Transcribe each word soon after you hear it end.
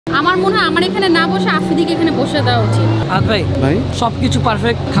আমার মনে হয় আমার এখানে না বসে আফ্রিদিকে এখানে বসে দেওয়া উচিত। আদ ভাই ভাই সবকিছু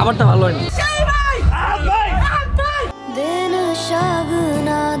পারফেক্ট, খাবারটা ভালো হয়নি।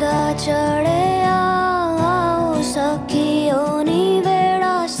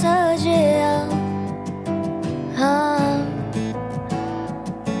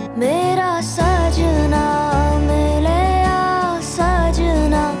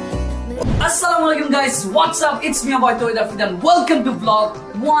 Assalamualaikum guys, what's up? It's me boy Tawhid Afridi and welcome to vlog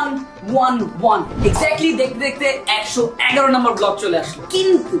 111. Exactly দেখতে 111 নম্বর vlog চলে আসলো।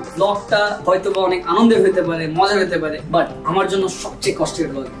 কিন্তু vlogটা হয়তো অনেক আনন্দের হতে পারে, মজার হতে পারে, বাট আমার জন্য সবচেয়ে কষ্টের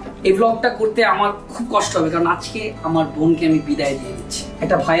vlog। এই vlogটা করতে আমার খুব কষ্ট হবে কারণ আজকে আমার বোনকে আমি বিদায় দিয়ে দিচ্ছি।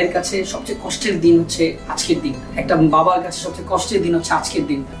 একটা ভাইয়ের কাছে সবচেয়ে কষ্টের দিন হচ্ছে আজকের দিন, একটা বাবার কাছে সবচেয়ে কষ্টের দিন হচ্ছে আজকের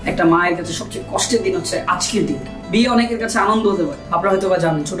দিন, একটা মায়ের কাছে সবচেয়ে কষ্টের দিন হচ্ছে আজকের দিন। বিয়ে অনেকের কাছে আনন্দ হতে পারে, আপনারা হয়তো বা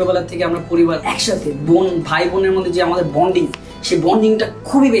জানেন ছোটবেলা থেকে আমরা পরিবার একসাথে, বোন ভাই বোনের মধ্যে যে আমাদের বন্ডিং, সেই বন্ডিংটা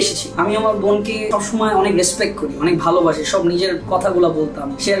খুবই বেশি ছিল। আমি আমার বোনকে সবসময় অনেক রেসপেক্ট করি, অনেক ভালোবাসি, সব নিজের কথাগুলো বলতাম,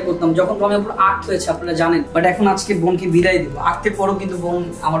 শেয়ার করতাম। যখন আমি উপর আক্ত হয়েছে আপনারা জানেন, বাট এখন আজকে বোনকে বিদায় দিব। আক্তের পরও কিন্তু বোন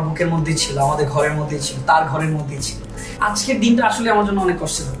আমার বুকের মধ্যেই ছিল, আমাদের ঘরের মধ্যেই ছিল, তার ঘরের মধ্যেই ছিল। আজকের দিনটা আসলে আমার জন্য অনেক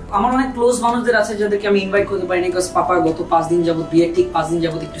কষ্টের হবে। আমার অনেক ক্লোজ মানুষদের আছে যাদেরকে আমি ইনভাইট করতে পারিনি, বিকজ পাপা গত 5 দিন যাবত, বিয়ের ঠিক 5 দিন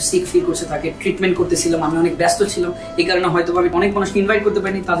যাবত একটু সিক ফিল করছে, তাকে ট্রিটমেন্ট করতেছিলাম, আমি অনেক ব্যস্ত ছিলাম, এই কারণে হয়তো আমি অনেক মানুষকে ইনভাইট করতে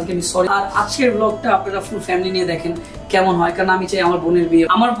পারিনি, তাদেরকে আমি সরি। আর আজকের ব্লগটা আপনারা ফুল ফ্যামিলি নিয়ে দেখেন কেমন হয়, কারণ আমি চাই আমার বোনের বিয়ে,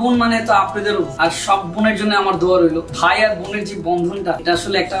 আমার বোন মানে তো আপনাদেরও, আর সব বোনের জন্য আমার দোয়া রইলো। ভাই আর বোনের যে বন্ধনটা, এটা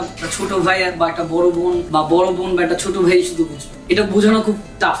আসলে একটা ছোট ভাই বা একটা বড় বোন বা বড় বোন বা একটা ছোট ভাই শুধু বুঝবে, এটা বোঝানো খুব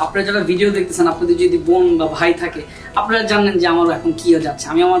টাফ। আপনারা যারা ভিডিও দেখতেছেন, আপনাদের যদি বোন বা ভাই থাকে, আপনারা জানেন যে আমার এখন কি যাচ্ছে।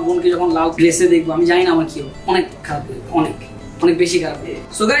 আমি আমার বোনকে যখন লাল ড্রেসে দেখবো, আমি জানি না আমার কি হবে, অনেক খারাপ হবে, অনেক বেশি খারাপ হবে।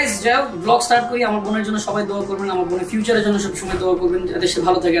 সো গাইস, যাই হোক ব্লগ স্টার্ট করি। আমার বোনের জন্য সবাই দোয়া করবেন, আমার বোনের ফিউচারের জন্য সবসময় দোয়া করবেন যাতে সে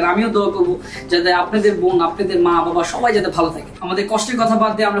ভালো থাকে, আর আমিও দোয়া করবো যাতে আপনাদের বোন, আপনাদের মা বাবা সবাই যাতে ভালো থাকে। আমাদের কষ্টের কথা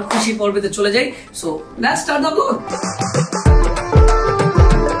বাদ দিয়ে আমরা খুশি পর্বেতে চলে যাই। So let's start the blog.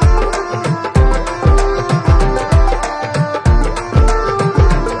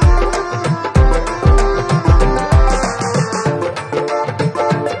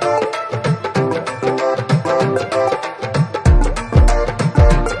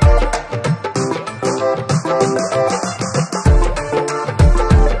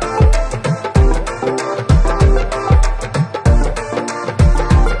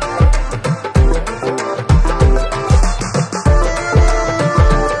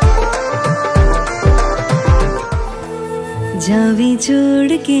 Xavi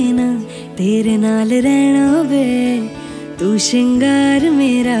छोड़ के ना तेरे नाल रहना वे, तू श्रृंगार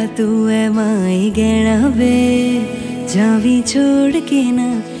मेरा, तू है माई गहना वे। जावी छोड़ के ना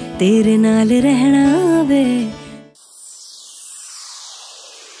तेरे नाल रहना वे।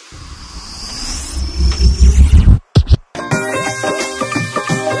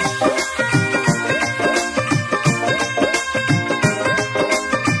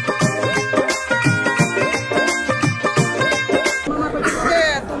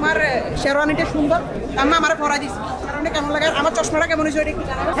 শেরওয়ানিটা সুন্দর, আম্মা আমারে পরা দিছে। কারণে কেমন লাগে, আমার চশমাটা কেমন হইছে এটা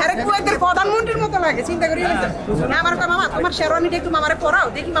আরে কুয়েতের প্রধানমন্ত্রীর মতো লাগে, চিন্তা করি না। আমার কয় মামা তোমার শেরওয়ানিটা একটু মামারে পরাও,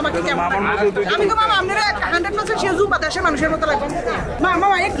 দেখি মামাকে কেমন লাগে। আমি তো মামা আপনারা 100% সেজু বাতাসে মানুষের মতো লাগে।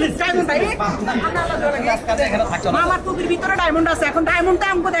 মামা একটু ডায়মন্ড ভাই, মামার টুপির ভিতরে ডায়মন্ড আছে, এখন ডায়মন্ডটা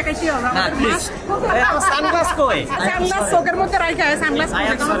আমাকে দেখাইছি না প্লিজ। সানগ্লাস কই? সানগ্লাস চোখের মধ্যে রাখা আছে, সানগ্লাস।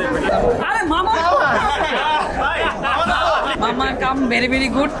 আরে মামা Mama come very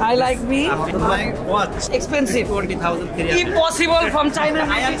good. I like me. Like what? Expensive. 20,000. Impossible from China.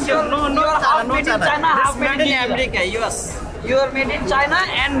 I am sure. No, half made in China, half made in America, US. You are made in China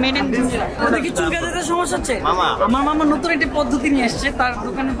and made in India. ওটা কি চুল কাটাতে সমস্যা হচ্ছে? মামা, আমার মামা নতুন একটা পদ্ধতি নিয়ে আসছে, তার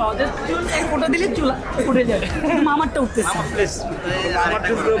দোকানে পাওয়া যায়। চুল এক ফোঁটা দিলে চুল উঠে যাবে। কিন্তু মামারটা উঠতেছে। মামা প্লিজ। আমার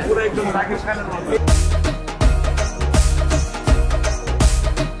চুল পুরো একদম রাকেশ খানের মতো।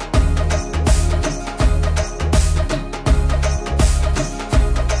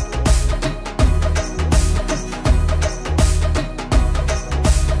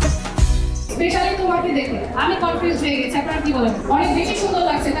 আমি কনফিউজ হয়ে গেছি, আপনারা কি বলেন? অনেক বেশি সুন্দর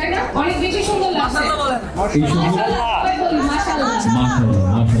লাগছে তাই না? অনেক বেশি সুন্দর লাগছে। মাশাআল্লাহ বলেন। মাশাআল্লাহ মাশাআল্লাহ,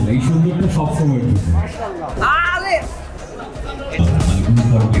 এই সুন্দরটা সব সময় থাকে। আরে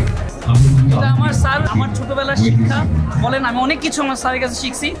এটা আমার স্যার, আমার ছোটবেলার শিক্ষা। বলেন, আমি অনেক কিছু আমার স্যারের কাছে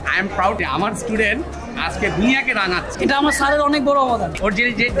শিখছি। আই এম প্রাউড আমার স্টুডেন্ট আজকে দুনিয়াকে রাঙাচ্ছে। এটা আমার স্যারের অনেক বড় অবদান। ওর যে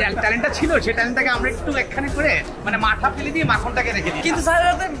ট্যালেন্টটা ছিল, সেই ট্যালেন্টটাকে আমরা একটু একখানে করে মানে মাথা ফেলে দিয়ে মাখনটাকে রেখে দিই। কিন্তু স্যারের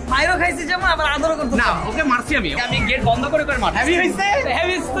হাতে মাইরও খাইছি, যেমন আবার আদরও করতে না, ওকে মারছি আমি গেট বন্ধ করে মারছি। হেভি হইছে,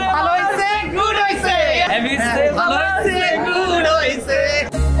 হেভি হইছে, ভালো হইছে, গুড হইছে, হেভি হইছে, ভালো হইছে, গুড হইছে।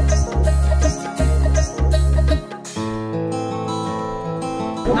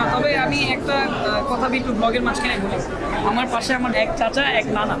 না, তবে আমি একটা কথা একটু ব্লগের মাঝখানে বলি। আমার পাশে আমার এক চাচা, এক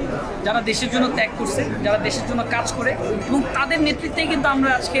নানা, যারা দেশের জন্য ত্যাগ করছে, যারা দেশের জন্য কাজ করে, এবং তাদের নেতৃত্বে কিন্তু আমরা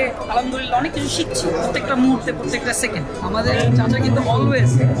আজকে আলহামদুলিল্লাহ অনেক কিছু শিখছি প্রত্যেকটা মুহূর্তে, প্রত্যেকটা সেকেন্ড। আমাদের চাচা কিন্তু অলওয়েজ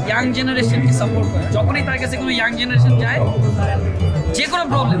ইয়াং জেনারেশনকে সাপোর্ট করে। যখনই তার কাছে কোনো ইয়াং জেনারেশন যায়, যে কোনো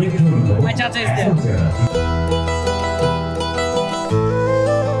প্রবলেম, মাই চাচা ইজ দেয়ার।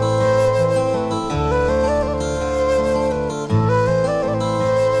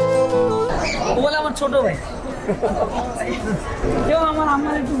 বলে আমার ছোট ভাই, কেউ আমার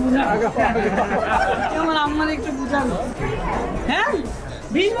আম্মার একটু বুঝাবে, কেউ আমার আম্মার একটু বুঝাবে। হ্যাঁ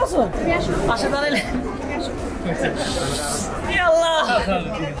 20 বছর পাশে দাঁড়ালে আল্লাহ।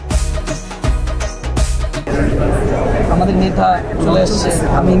 আমাদের নেতা চলে এসছে,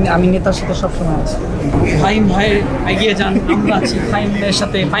 আমি নেতার সাথে সবসময় আছি। ফাহিম ভাই এগিয়ে যান, আমরা আছি ফাহিমের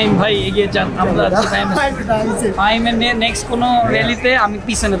সাথে। ফাহিম ভাই এগিয়ে যান, আমরা আছি ফাহিমের নেক্সট কোনো র্যালিতে আমি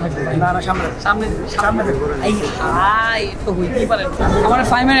পিছনে থাকবো। সামনে এই হাই তো হইতেই পারে। আমার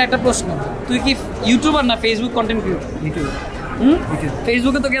ফাহিমের একটা প্রশ্ন, তুই কি ইউটিউবার না ফেসবুক কন্টেন্ট ক্রিয়েটর? ইউটিউবার।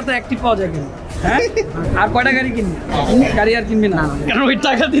 ফেসবুকে তো এত অ্যাক্টিভ পাওয়া যায় কেন? হ্যাঁ, আর কয়টা গাড়ি কিনবি? গাড়ি আর কিনবি না, কারণ ওই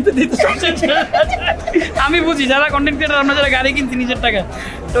টাকা দিতে দিতে আমি বুঝি যারা কন্টেন্ট ক্রিয়েটর, আমরা যারা গাড়ি কিনছি নিজের টাকা,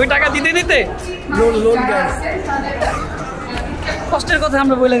 তো ওই টাকা দিতে দিতে লোন কষ্টের কথা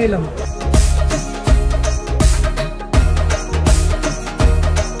আমরা বলে দিলাম।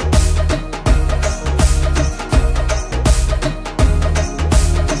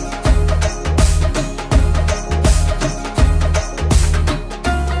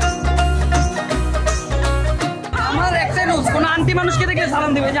 আন্টি মানুষকে দেখলে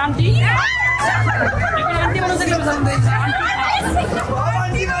সালাম দিবে, যে আন্টি, আন্টি মানুষ দেখলে সালাম দিবে।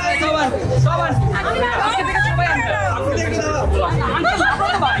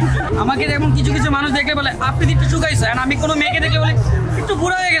 আমাকে যেমন কিছু কিছু মানুষ দেখলে বলে আপনি একটু শুকাইছে, আর আমি কোনো মেয়েকে দেখলে বলে একটু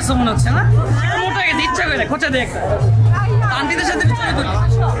বুড়া হয়ে গেছে মনে হচ্ছে, না মোটা গেছে, ইচ্ছা করে খোঁচা দিয়ে একটা। আন্টিদের সাথে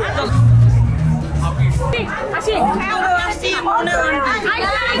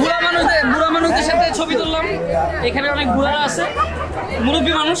বুড়া মানুষদের সাথে ছবি তুললাম। এখানে অনেক বুড়ারা আছে,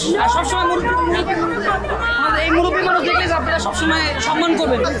 মুরব্বী মানুষ, আর সবসময় এই মুরব্বী মানুষ দেখলে আপনারা সবসময় সম্মান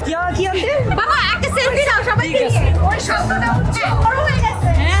করবেন। কি আনতে বাবা একটা সেলফি দাও সবাই মিলে। ওই শব্দটা হচ্ছে বড় হয়ে গেছে।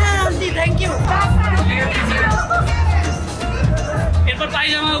 হ্যাঁ আন্টি থ্যাংক ইউ। এরপর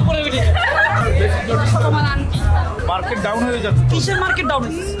পায়জামা উপরে উঠে আমার আন্টি। মার্কেট ডাউন হয়ে যাচ্ছে। কিসের মার্কেট ডাউন?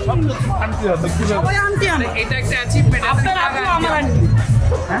 আন্টি আছে, সবাই আন্টি আনে। এটা একটা অ্যাচিভমেন্ট। আপনার আপু আমার আন্টি।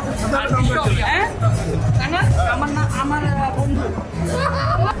 হ্যাঁ আমার বন্ধু,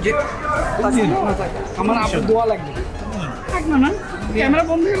 আমার আপু দোয়া লাগবে। থাক না ক্যামেরা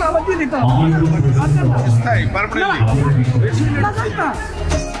বন্ধ হলে আবার দিয়ে দিতে হবে।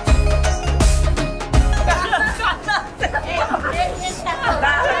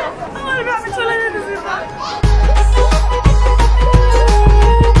 আমি চলে যেতেছি।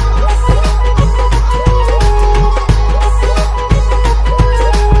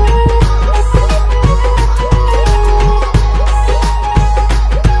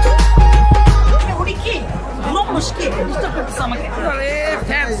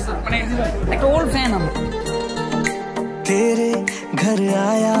 तेरे घर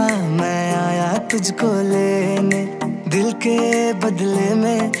आया मैं आया तुझको लेने, दिल के बदले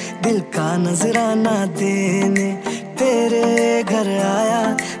में दिल का नजराना देने। तेरे घर आया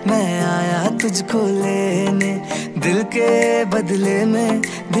मैं आया तुझको लेने, दिल के बदले में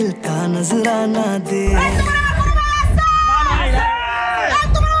दिल का नजराना देने।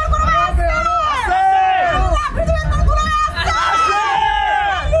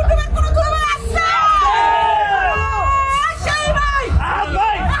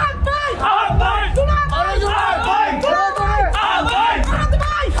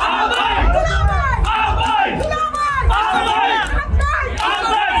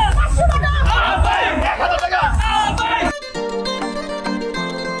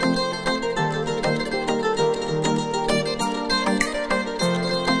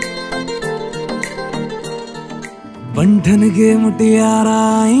 बंधन के मुटियारा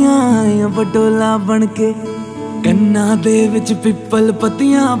आईया पटोला बन के, कन्ना दे विच पिपल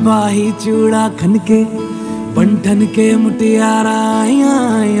पतियां बाही चूड़ा खन के। बंधन के मुटियारा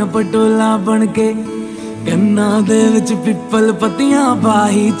आईया पटोला बन के, कन्ना दे विच पिपल पतियां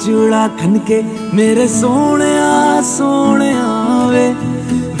बाही चूड़ा खन के। मेरे सोने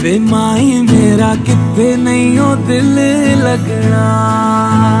वे माई मेरा किथे नहीं हो दिल लगना।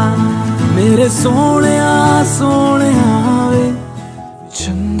 मेरे सोने वे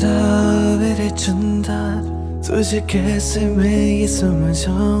चंदा मेरे चंदा, तुझे कैसे मैं ये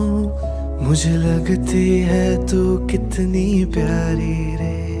समझाऊं। मुझे लगती है तू कितनी प्यारी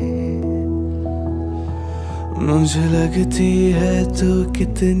रे। मुझे लगती है तू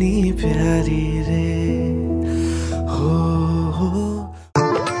कितनी प्यारी रे हो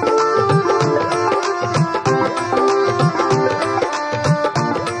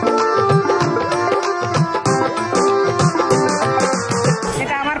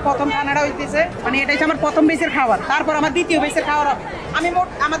প্রথম খানাটা হইতেছে মানে এটাই আমার প্রথম বেসের খাবার, তারপর আমার দ্বিতীয় বেসের খাবার হবে। আমি মোট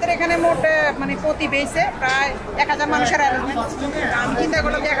আমাদের এখানে মোট মানে প্রতি বেসে প্রায় 1000 মানুষের অ্যারেঞ্জমেন্ট। আমি চিন্তা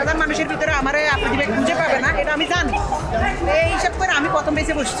করলাম যে 1000 মানুষের ভিতরে আমার আপনি খুঁজে পাবে না, এটা আমি জানি। এই হিসাব করে আমি প্রথম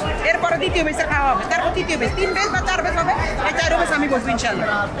বেসে বসছি, এরপরে দ্বিতীয় বেসের খাওয়া হবে, তারপর তৃতীয় বেস, 3 বেস বা 4 বেস হবে। এই 4 বেস আমি বসবো ইনশাআল্লাহ।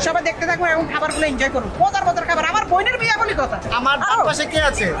 সবাই দেখতে থাকবো এবং খাবারগুলো এনজয় করবো। মজার মজার খাবার। আমার বোনের বিয়ে বলি কথা। আমার বাম পাশে কে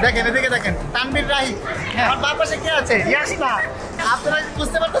আছে দেখেন, এদিকে দেখেন, তানভীর রাহি। আমার বাম পাশে কে আছে? ইয়াসনা। আপনারা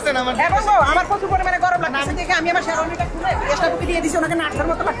বুঝতে পারতেছেন আমার আমার প্রচুর পরিমাণে গরম লাগছে দেখে আমি আমার শেরওয়ানিটা খুলে এক্সট্রা বুকে দিয়ে দিছি, ওনাকে নার্সের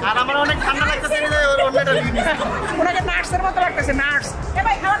মতো লাগছে। আর আমার অনেক ঠান্ডা লাগতেছে, ওনাটা নিয়ে নিছি। ওনাকে নার্সের মতো লাগতেছে, নার্স। এ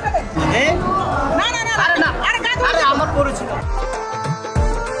ভাই খাবার দেন। না না না না, আরে গাদু, আরে আমার পরিচিত।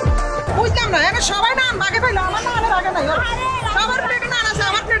 বুঝলাম না, আমি সবাই না বাগে পাইলো, আমার না আগে নাই। সবার প্লেটে না আছে,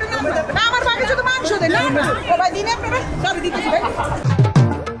 আমার প্লেটে না। আমার বাকি শুধু মাংস দেন না। ও ভাই দিনে আপনারা সব দিতেছি ভাই।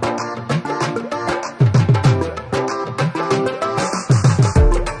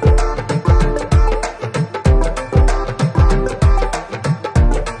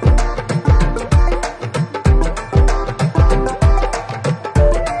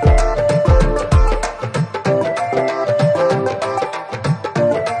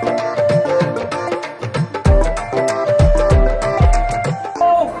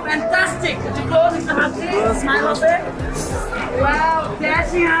 Wow,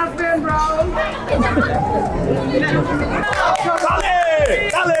 dashing husband, bro.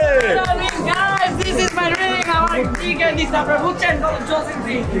 Guys, this is my ring. I want to chicken this up. Buchen, Joseph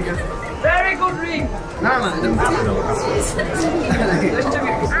ring. Very good ring.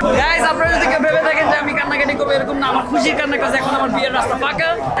 Guys, আপনারা যদি কেউ ভেবে থাকেন যে আমি কান্নাকাটি করবো, এরকম না। আমার খুশির কান্না কাছে এখন আমার বিয়ের রাস্তা ফাঁকা।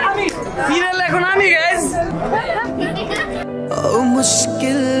 আমি ফিরেল এখন আমি গাইস। ओ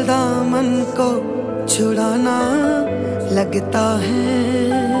मुश्किल दामन को छुड़ाना लगता है,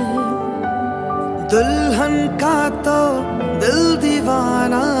 दुल्हन का तो दिल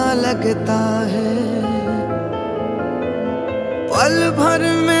दीवाना लगता है। पल भर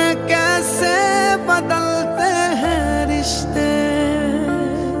में कैसे बदलते हैं रिश्ते,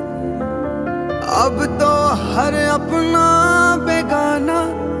 अब तो हर अपना बेगाना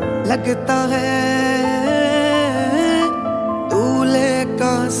लगता है। दूल्हे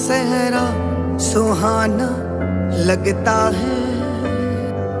का सेहरा सुहाना लगता है,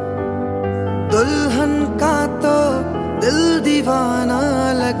 दुल्हन का तो दिल दीवाना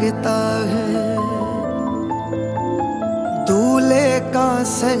लगता है। दूल्हे का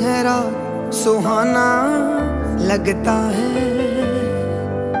सेहरा सुहाना लगता है,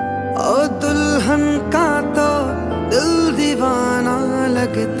 और दुल्हन का तो दिल दीवाना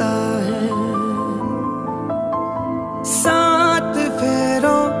लगता है। सात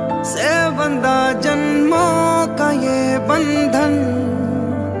फेरों से बंधा जन्मों का ये बंधन,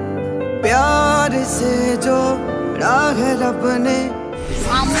 प्यार से जो राह रब ने।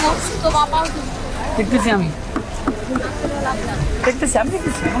 দেখতেছি আমি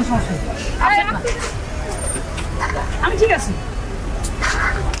কোনো সমস্যা নেই। আমি ঠিক আছি,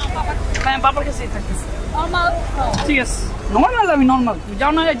 বাবার কাছে থাকতেছি। ঠিক আছে, নর্মাল, আমি নর্মাল।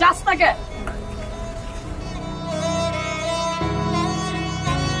 যাও না, যাস তাকে।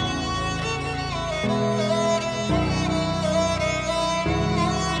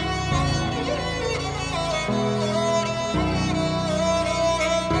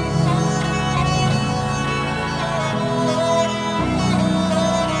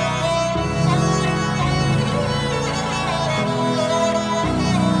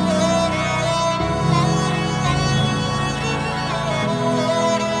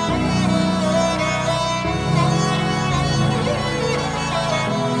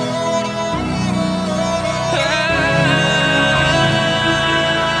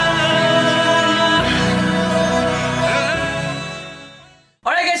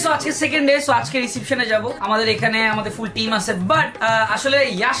 আজকে সেকেন্ড ডে, সো আজকে রিসেপশনে যাব। আমাদের এখানে আমাদের ফুল টিম আছে, বাট আসলে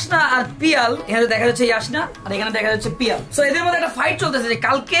ইয়াসনা আর পিয়াল, এখানে দেখা যাচ্ছে ইয়াসনা আর এখানে দেখা যাচ্ছে পিয়াল। সো এদের মধ্যে একটা ফাইট চলতেছে যে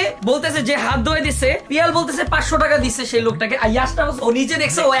কালকে বলতেছে যে হাত ধুয়ে দিছে, পিয়াল বলতেছে 500 টাকা দিছে সেই লোকটাকে, আর ইয়াসনা ও নিজে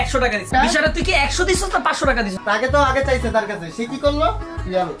দেখছে ও 100 টাকা দিছে। বিষয়টা তুই কি 100 দিছিস না 500 টাকা দিছিস? তাকে তো আগে চাইছে তার কাছে, সে কি করলো?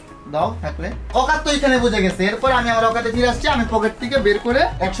 পিয়াল দাও থাকলে। অকাত তো এখানে বুঝে গেছে। এরপর আমি আমার অকাতে ফিরে আসছি, আমি পকেট থেকে বের করে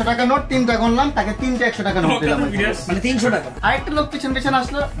 100 টাকা নোট 3টা গুনলাম, তাকে 3টা 100 টাকা নোট দিলাম, মানে 300 টাকা। আরেকটা লোক পিছন পিছন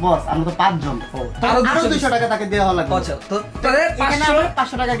আসলো, বস আমরা তো 5 জন, আরো 200 টাকা তাকে দেওয়া লাগবে। আচ্ছা তো তাহলে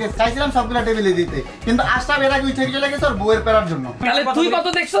 500 টাকা গেছে, চাইছিলাম সবগুলা টেবিলে দিতে, কিন্তু আশরাফ এর আগে উঠে চলে গেছে ওর বউয়ের পেরার জন্য। তাহলে তুই কত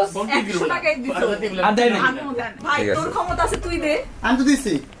দেখছস? 100 টাকাই দিছো। আর দেয় না ভাই তোর ক্ষমতা আছে তুই দে। আমি তো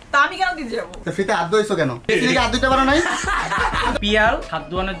দিছি, তা আমি কেন দিতে যাবো? তো ফ্রিতে হাত ধুইছো কেন? এদিকে হাত ধুইতে পারো নাই? পিয়াল হাত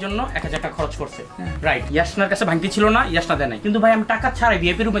ধোয়ানোর জন্য 1000 টাকা খরচ করছে, রাইট। ইয়াসনার কাছে ভাঙতি ছিল না, ইয়াসনা দেয় নাই, কিন্তু ভাই আমি টাকা ছাড়াই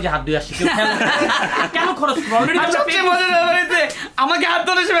ভিআইপি রুমে যে হাত ধুয়ে আসছি, কেন খরচ করব? অলরেডি সবচেয়ে মজার ব্যাপার হচ্ছে আমাকে হাত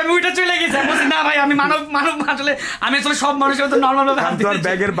ধরে সে আমি উঠে চলে গেছে, বলছি না ভাই আমি মানব আসলে আমি আসলে সব মানুষের মতো নরমাল ভাবে হাত দিই।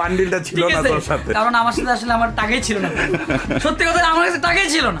 ব্যাগের বান্ডিলটা ছিল না তোর সাথে, কারণ আমার সাথে আসলে আমার টাকাই ছিল না, সত্যি কথা আমার কাছে টাকাই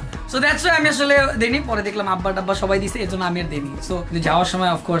ছিল না। সো দ্যাটস ওয়াই আমি আসলে দেইনি। পরে দেখলাম আব্বা টাব্বা সবাই দিছে, এজন্য আমি আর দেইনি। সো যাওয়ার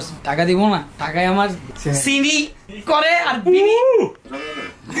সময় অফ কোর্স টাকা দিব না, টাকায় আমার সিনি করে আর বিনি।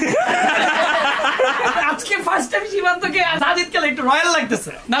 আজকে ফার্স্ট টাইম সীমান্তকে সাজিদ কে একটু রয়্যাল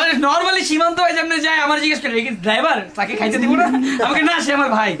লাগতেছে, নাহলে নরমালি সীমান্ত ভাই যেমন যায় আমার জিজ্ঞেস করে ড্রাইভার তাকে খাইতে দিব না, আমাকে না সে আমার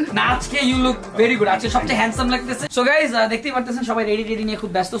ভাই না। আজকে ইউ লুক ভেরি গুড, আজকে সবচেয়ে হ্যান্ডসাম লাগতেছে। সো গাইস দেখতেই পারতেছেন সবাই রেডি নিয়ে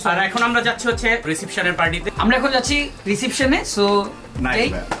খুব ব্যস্ত। আর এখন আমরা যাচ্ছি হচ্ছে রিসেপশনের পার্টিতে। আমরা এখন যাচ্ছি রিসেপশনে। সো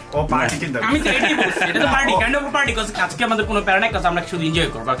আমি তো এটাই বলছি, এটা তো পার্টি, কাইন্ড অফ পার্টি, কারণ আজকে আমাদের কোনো প্যারা নাই, কারণ আমরা শুধু এনজয়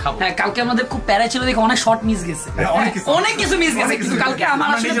করব আর খাবো। হ্যাঁ কালকে আমাদের খুব প্যারা ছিল, দেখে অনেক শর্ট মিস গেছে, অনেক কিছু মিস গেছে, কিন্তু কালকে আমার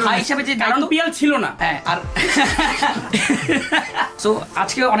আসলে ভাই হিসেবে যে কারণ পিয়াল ছিল না। হ্যাঁ আর সো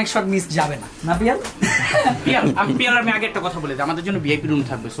আজকে অনেক শর্ট মিস যাবে না, না পিয়াল? পিয়াল আমি আগে একটা কথা বলে দিই, আমাদের জন্য ভিআইপি রুম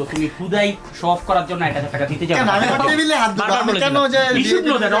থাকবে। সো তুমি খুদাই শো অফ করার জন্য 1000 টাকা দিতে যাবে কেন? আমি টেবিলে হাত ধুবো, আমি কেন যে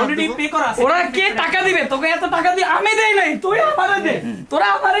অলরেডি পে করা আছে। ওরা কে টাকা দিবে তোকে? এত টাকা দিয়ে আমি দেই নাই, তুই আমারে দে, তোরা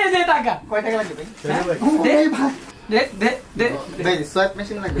আমারে দে টাকা। কয় টাকা লাগবে ভাই? দে ভাই দে ভাই সোয়াইপ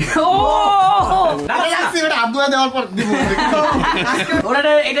মেশিন লাগবে। ও আসি ওটা হাত ধুয়ে দেওয়ার পর দিব। ওরা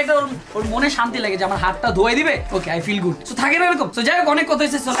এটা একটা ওর মনে শান্তি লাগে যে আমার হাতটা ধুয়ে দিবে, okay I feel good. So থাকে না এরকম। সো যাই হোক অনেক কথা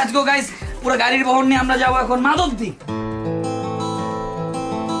হয়েছে, সো লেটস গো গাইস। পুরো গাড়ির বহর নিয়ে আমরা যাবো এখন মাধবদী।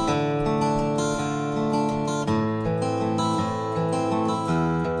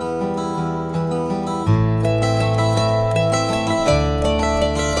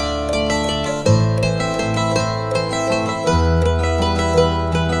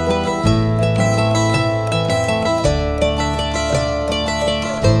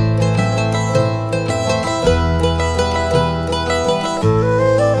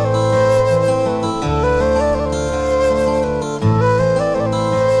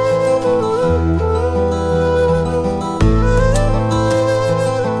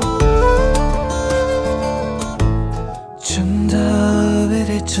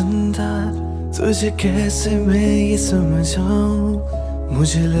 तुझे कैसे मैं ये समझाऊं,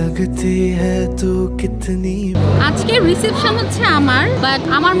 मुझे लगती है तू कितनी। আজকে রিসেপশন হচ্ছে আমার, বাট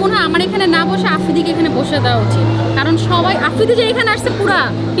আমার মনে হয় আমার এখানে না বসে আফ্রিদিকে এখানে বসে দেওয়া উচিত, কারণ সবাই আফ্রিদি যে এখানে আসছে পুরা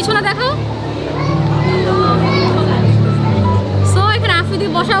পিছনে দেখাও। সো এখানে আফ্রিদি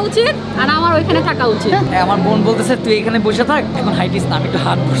বসা উচিত আর আমার ওইখানে থাকা উচিত। আমার বোন বলতেছে তুই এখানে বসে থাক, এখন হাইটিস না, আমি একটু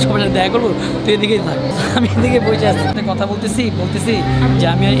হাত সবার সাথে দেখা করবো, তুই এদিকেই থাক। আমি এদিকে বসে আছি, কথা বলতেছি যে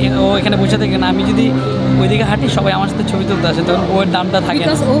আমি ও এখানে বসে থাকি না, আমি যদি ওইদিকে হাঁটি সবাই আমার সাথে ছবি তুলতে আসে, তখন ওর দামটা থাকে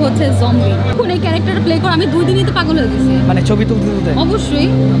না। ও হচ্ছে জম্বি, এখন এই ক্যারেক্টারটা প্লে করে আমি 2 দিনই তো পাগল হয়ে গেছি, মানে ছবি তুলতে। অবশ্যই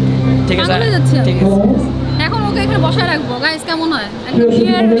ঠিক আছে, পাগল হয়ে যাচ্ছে। ঠিক আছে, এখন ওকে এখানে বসায় রাখবো। গাইস কেমন হয়? একটা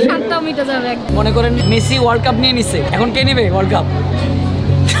বিয়ের স্বাদটাও মিটে যাবে একদম। মনে করেন মেসি ওয়ার্ল্ড কাপ নিয়ে নিছে, এখন কে নেবে ওয়ার্ল্ড কাপ?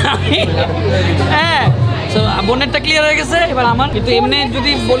 হ্যাঁ, সো বোনেরটা ক্লিয়ার হয়ে গেছে, এবার আমার। কিন্তু এমনি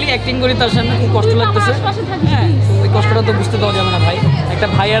যদি বলি অ্যাক্টিং করি তার সামনে খুব কষ্ট লাগতেছে। হ্যাঁ, ওই কষ্টটা তো বুঝতে দেওয়া যাবে না ভাই। একটা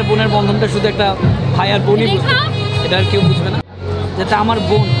ভাই আর বোনের বন্ধনটা শুধু একটা ভাই আর বোনই বুঝবে, এটা আর কেউ বুঝবে না। যাতে আমার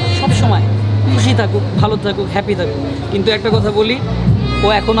বোন সব সময় খুশি থাকুক, ভালো থাকুক, হ্যাপি থাকুক। কিন্তু একটা কথা বলি, ও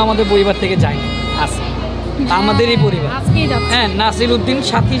এখনো আমাদের পরিবার থেকে যায়নি, আছে আমাদেরই পরিবার। হ্যাঁ, নাসির উদ্দিন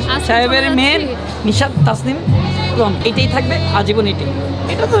সাথী সাহেবের মেয়ের নিশাত তাসনিম প্রম, এটাই থাকবে আজীবন।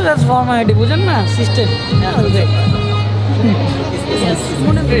 এটা তো জাস্ট ফর্মালিটি, বুঝেন না সিস্টেম।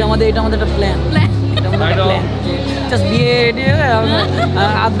 আমাদের এটা আমাদের একটা প্ল্যান, এটা আমাদের একটা প্ল্যান। জাস্ট বিয়ে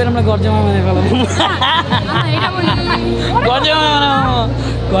আধবের আমরা গরজামা মানে ফেলাবো,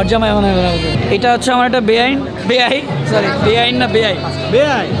 গরজামায় মানে ফেলাবো। এটা হচ্ছে আমার একটা বেআইন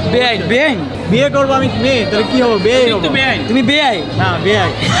বিয়ে করবো আমি মেয়ে, তাহলে কি হবে? তুমি বেআই না, বেআই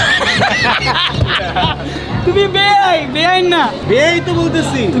তুমি বেআইন না, বেআই তো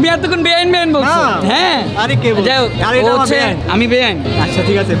বলতেছি। তুমি এতক্ষণ বেআইন বলছো। হ্যাঁ, আরে কে বলছে? যাই হোক, আমি বেআইন। আচ্ছা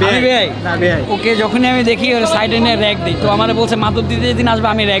ঠিক আছে, আমি বেআই না বেআই। ওকে যখনই আমি দেখি ওর সাইডে নিয়ে র্যাক দিই, তো আমার বলছে মাদক দিতে যেদিন আসবে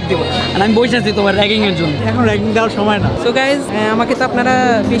আমি র্যাক দেবো, আর আমি বসে আছি তোমার র্যাগিং এর জন্য। এখন র্যাগিং দেওয়ার সময় না। সো গাইজ আমাকে তো আপনারা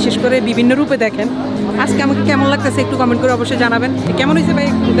বিশেষ করে বিভিন্ন রূপে দেখেন, আজকে আমাকে কেমন কেমন লাগতেছে একটু কমেন্ট করে অবশ্যই জানাবেন। কেমন হয়েছে ভাই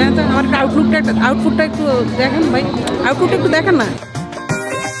একটু দেখেন তো, আমার আউটপুটটা একটু দেখেন ভাই, আউটপুটটা একটু দেখেন না।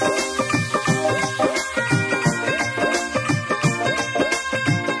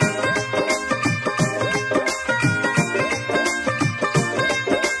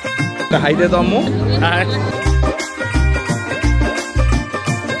 হাইতে দমু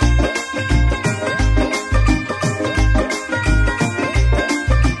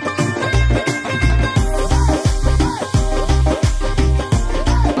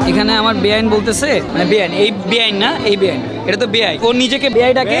এখানে আমার বেআইন বলতেছে, মানে বেআইন, এই বেআইন না, এই বেআইন, এটা তো বেআই, ও নিজেকে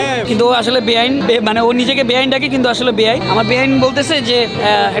বেআই ডাকে কিন্তু ও আসলে বেআইন, মানে ও নিজেকে বেআইন ডাকে কিন্তু আসলে বেআই। আমার বেআইন বলতেছে যে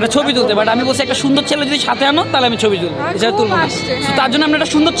একটা ছবি তুলতে, বাট আমি বলছি একটা সুন্দর ছেলে যদি সাথে আনো তাহলে আমি ছবি তুলবো, এছাড়া তুলবো না। তার জন্য আমরা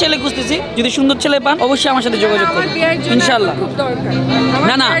একটা সুন্দর ছেলে খুঁজতেছি, যদি সুন্দর ছেলে পান অবশ্যই আমার সাথে যোগাযোগ করুন ইনশাআল্লাহ।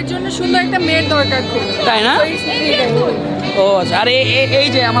 না না, এর জন্য সুন্দর একটা মেয়ের দরকার খুব, তাই না? ও আচ্ছা, আর এই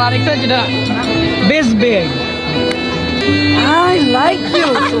যে আমার আরেকটা যেটা বেস্ট বেআইন, I like you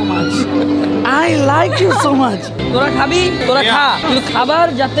so much. I like you so much. তোরা খাবি, তোরা খা, কিন্তু খাবার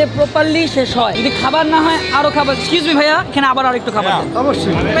যাতে প্রপারলি শেষ হয়। যদি খাবার না হয় আরো খাবার। এক্সকিউজ মি ভাইয়া, এখানে আবার আরেকটু খাবার দেন।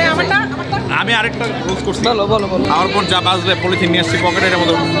 অবশ্যই। ভাই আমারটা আমি আরেকটা রোজ করছি। বলো বলো বলো। খাওয়ার পর যা বাজবে পলিথিন নিয়ে আসছি পকেটের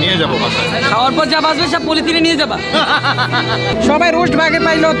মধ্যে নিয়ে যাবো বাসায়। খাওয়ার পর যা বাজবে সব পলিথিনে নিয়ে যাবা। সবাই রোস্ট ভাগে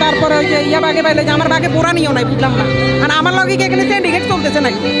পাইলো, তারপরে ওই যে ইয়া ভাগে পাইলো, যে আমার ভাগে পোড়া নিও নাই, বুঝলাম না। আর আমার লগে কি এখানে সিন্ডিকেট চলতেছে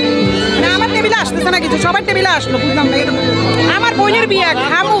নাকি? মানে আমার টেবিলে আসতেছে না কিছু, সবার টেবিলে আসলো, বুঝলাম না। আমার বোনের বিয়ে,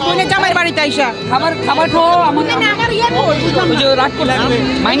 খামু বোনের জামাইয়ের বাড়িতে আইসা খাবার খাও। আমার ইয়ে কই, বুঝলাম না। ওই যে রাগ করছে,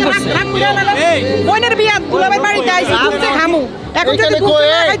 মাইন্ড করছে। বোনের বিয়ে দুলাবের বাড়িতে আইসা খুঁজছে খামু। এখন যদি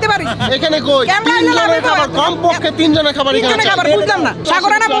খাইতে পারি এখানে কই তিনজনের খাবার, কম পক্ষে তিনজনের খাবার এখানে খাবার, বুঝলাম না।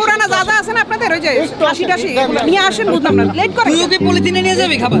 সাগরানা পৌরানা যা যা আছে না আপনাদের, ওই যে টাসি নিয়ে আসেন, বুঝলাম না। লেট করে তুই ওকে পলিথিনে নিয়ে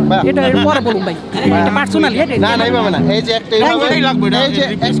যাবি খাবার? এটা পরে বলুন ভাই, এটা পার্সোনাল। না না এইভাবে না, এই যে একটা এইভাবেই লাগবে, এই যে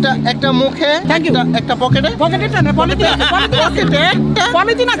একটা মুখে, একটা পকেটে, পকেটে না, পলিথিন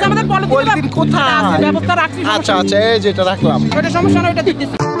আছে আমাদের, পলিথিন কোথায় ব্যবস্থা রাখছি। আচ্ছা আচ্ছা, এই যেটা রাখলাম, ওটা সমস্যা না, ওটা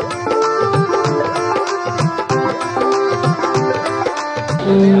দিতেছি।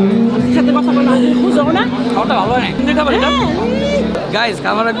 সাথে কথা বলা বুঝাবো না, খাবারটা ভালো হয় না, কিন্তু খাবার এটা গাইস,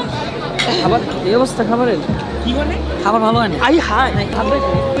 খাবার এই অবস্থা খাবারের কি বলে, খাবার ভালো হয় না। আই হাই খাবে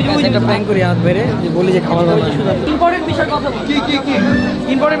একটা প্র্যাঙ্ক করি হাত বেরে, যে বলি যে খাবার ভালো হয়। ইম্পর্টেন্ট বিষয় কথা বল। কি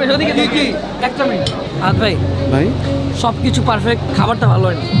ইম্পর্টেন্ট বিষয়? ওদিকে কি একটা মিনিট। হাত ভাই সবকিছু পারফেক্ট, খাবারটা ভালো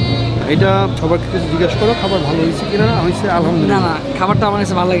হয় না। এটা সবার কাছে জিজ্ঞেস করো খাবার ভালো হয়েছে কিনা। হয়েছে আলহামদুলিল্লাহ। না খাবারটা আমার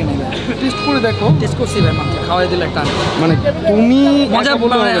কাছে ভালো লাগে না। টেস্ট করে দেখো। টেস্ট করছি ভাই, মাত্র খাওয়াই দিলে একটা, মানে তুমি মজা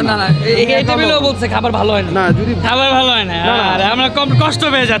বলতে না না, এই টেবিলেও বলছে খাবার ভালো হয় না। না যদি খাবার ভালো হয় না, আরে আমরা কম কষ্ট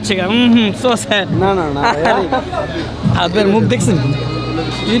পেয়ে যাচ্ছি। So sad. না না না, আপনার মুখ দেখছেন?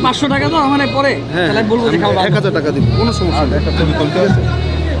 যদি 500 টাকা দাও আমার পরে, তাহলে বলবো যে খাবার 1000 টাকা দিব, কোনো সমস্যা নেই। একটা তুমি কমতে আছে।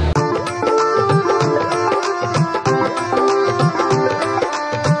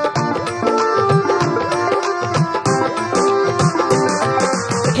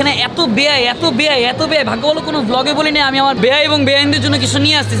 এখানে এত ব্যয় ভাগ্য বলো কোনো ব্লগে বলি না আমি আমার ব্যয় এবং বেআইনদের জন্য কিছু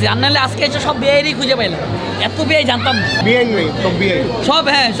নিয়ে আসতেছি। আর নাহলে আজকে এসে সব বেআইনই খুঁজে পাইলাম, এত ব্যয় জানতাম না। বেআইন নেই, সব বেআইন, সব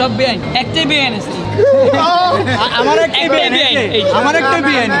সব বেআইন। একটাই বেআইন আছে, আমার একটা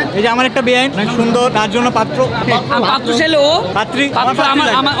বেআইন, এই যে আমার একটা বেআইন সুন্দর, তার জন্য পাত্র চাইলে ও পাত্রী,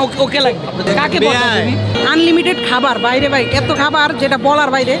 আমার ওকে লাগবে। কাকে বলছো তুমি? আনলিমিটেড খাবার বাইরে, ভাই এত খাবার যেটা বলার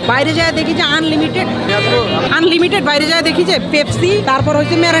বাইরে। বাইরে যায় দেখি যে আনলিমিটেড বাইরে যায় দেখি যে পেপসি, তারপর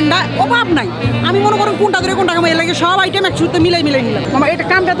হচ্ছে মেরেন্ডা, অভাব নাই। আমি মনে করেন কোনটা ধরে কোনটা খাবো, এর লাগে সব আইটেম একসাথে মিলাই নিলাম। আমার এটা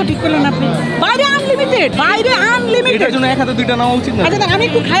কামটা তো ঠিক করলেন আপনি। বাইরে আনলিমিটেড, এটার জন্য এক হাতে দুইটা নেওয়া উচিত না। আচ্ছা আমি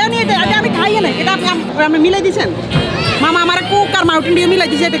একটু খাইয়া নিয়ে, এটা আমি খাইয়ে নাই, এটা আপনি মিলাই দিচ্ছেন। মামা আমার কুক আর মাউন্টেন ডিউ মিলাই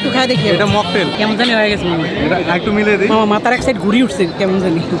দিছে, এটা একটু খাই দেখি। এটা মকটেল কেমন জানি হয়ে গেছে, এটা একটু মিলাই দেই। মামা মাথার এক সাইড ঘুরি উঠছে কেমন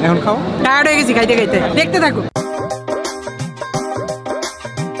জানি। এখন খাও। টায়ার্ড হয়ে গেছি খাইতে খাইতে, দেখতে থাকো।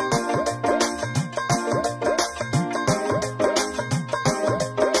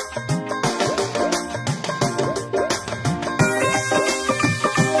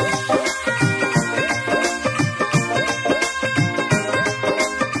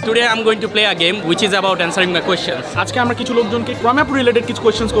 Today I'm going to play a game which is about answering my questions. আজকে আমরা কিছু লোকজনকে প্রমিপুর রিলেটেড কিছু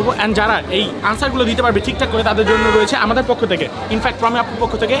কোয়েশ্চেন্স করবো, এন্ড যারা এই আনসারগুলো দিতে পারবে ঠিকঠাক করে তাদের জন্য রয়েছে আমাদের পক্ষ থেকে, ইনফ্যাক্ট প্রমিপুর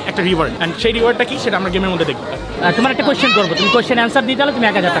পক্ষ থেকে একটা রিওয়ার্ড, এন্ড সেই রিওয়ার্ডটা কি সেটা আমরা গেমের মধ্যে দেখব। তোমার একটা কোয়েশ্চেন করবো, তুমি কোয়েশ্চেন অ্যান্সার দিতে হলে তুমি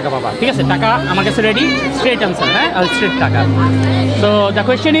 1000 টাকা পাবা, ঠিক আছে? টাকা আমার কাছে রেডি, স্ট্রেট অ্যান্সার, হ্যাঁ স্ট্রেট টাকা। তো the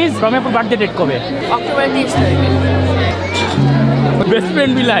question is প্রমিপুর birthday date কবে? অক্টোবর 30 তারিখে। Best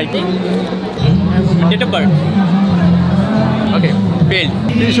friend be like that of birth. Okay, fail.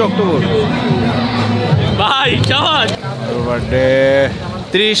 30 October. ভাই সহজ। Birthday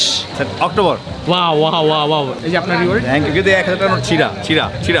 30 October. Wow wow wow wow, এই যে আপনার রিওয়ার্ড। Thank you. কিন্তু 1000 টাকা নোট ছিড়া।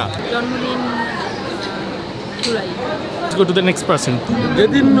 জন্মদিন July. Let's go to the next person.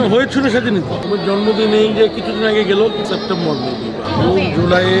 যেদিন হয়েছিল সেদিনই তো আমার জন্মদিন এই যে কিছুদিন আগে গেল সেপ্টেম্বর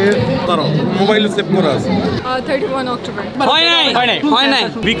জুলাইয়ের 13 মোবাইলে সেভ করা আছে 31 অক্টোবর। হয় নাই।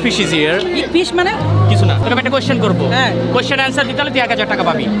 Big fish is here. Big fish মানে কিছু না, তোকে একটা কোশ্চেন করবো। কোশ্চেন অ্যান্সার দিতে হলে তুই 1000 টাকা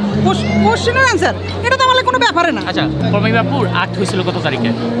পাবি। কোশ্চেনের অ্যানসার এটা তো আমার কোনো ব্যাপারে না। আচ্ছা, প্রমিবাপুর আক্ট হয়েছিল কত তারিখে?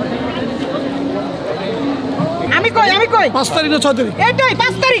 আমি কই 5 তারিখ না 6 তারিখ এইটাই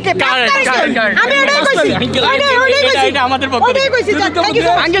 5 তারিখে আমি ওটাই কইছি এটা আমাদের পক্ষ থেকে। ওটাই কইছি থ্যাংক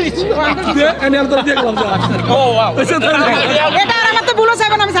ইউ আঙ্কেল এনিয়াল তো দেখলাম ও ওয়াও। এটা আর আমার তো ভুল হইছে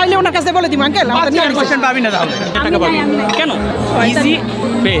আমি চাইলে ওনার কাছে বলে দিম আঙ্কেল আমাদের নিয়ে কোশ্চেন পাবি না তাহলে। টাকা পাবি কেন? Easy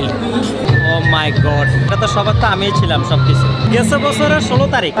fail. ও মাই গড, এটা তো সবার তো আমিই ছিলাম সবকিছু। গেছে বছরের 16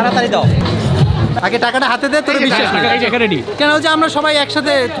 তারিখ, তাড়াতাড়ি দাও। আগে টাকাটা হাতে দে, তোর বিশ্বাস না। এই জায়গা রেডি। কেন যে আমরা সবাই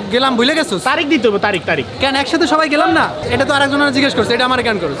একসাথে গেলাম ভুলে গেছো? তারিখ দিতে হবে, তারিখ। কেন একসাথে সবাই গেলাম না? এটা তো আরেকজনের জিজ্ঞেস করছে, এটা আমার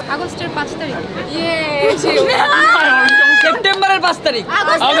কেন করছ? আগস্টের 5 তারিখ। সেপ্টেম্বরের 5 তারিখ।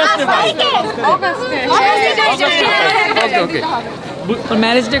 ওকে। তোর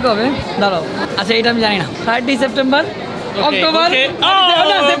ম্যারেজ ডে কবে? দাঁড়াও, আচ্ছা এটা আমি জানি না। 30 September, October,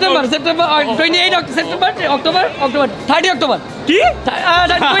 September 28 September, October 30 October. কি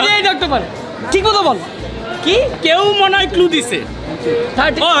 28 অক্টোবর? ঠিক মতো বল। কি কেউ মনে হয় ক্লু দিছে?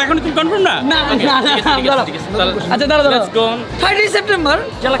 30। ও এখন তুমি কনফার্ম না? না আচ্ছা দাঁড়াও। 30 সেপ্টেম্বর,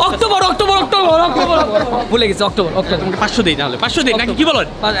 অক্টোবর ভুলে গেছি। অক্টোবর 500 দেই তাহলে। 500 দেই নাকি কি বলেন?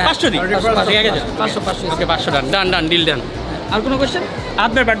 500 দিই। 500 ওকে 500 ডান ডিল ডান। আর কোনো কোশ্চেন?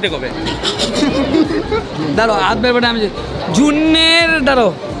 আদবের বার্থডে কবে? দাঁড়াও, আদবের বার্থডে আমি জুনের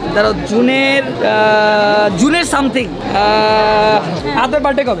জুনের সামথিং। আদবের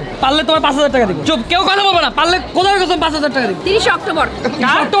বার্থডে কবে? পারলে তোমার 5000 টাকা দিব। চুপ, কেউ কথা বলবে না। পারলে কোথাও কোথাও 5000 টাকা দিব। 30 অক্টোবর।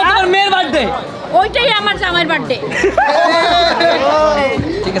 তোমার মেয়ের বার্থডে? ওইটাই আমার জামাইয়ের বার্থডে।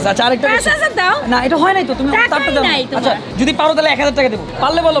 ঠিক আছে, আচ্ছা আরেকটা 5000 দাও। না, এটা হয় নাই তো, তুমি তারটা দাও। আচ্ছা যদি পারো তাহলে 1000 টাকা দেবো।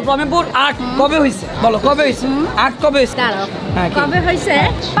 পারলে বলো প্রমেপুর আর্ট কবে হয়েছে? বলো কবে হয়েছে আর্ট? কবে হয়েছে? দাঁড়াও, হ্যাঁ কবে হয়েছে?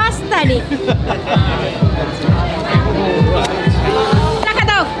 5 তারিখ। টাকা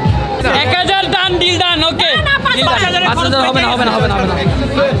দাও। 1000 ডান, ডিল ডান। ওকে, 5000 হবে না।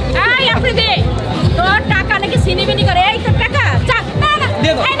 এই আফ্রিদি, তোর টাকা নাকি সিনিবিনি করে। এই তোর টাকা চা না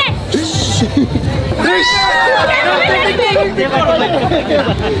দে দাও। এই নে।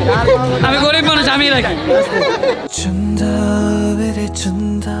 আমি গরিব মানুষ, আমি রাখি। चंदा मेरे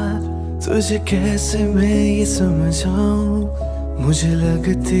चंदा, तुझे कैसे मैं ये समझाऊं, मुझे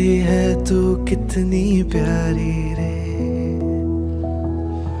लगती है तू कितनी प्यारी रे,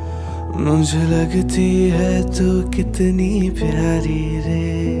 मुझे लगती है तू कितनी प्यारी रे।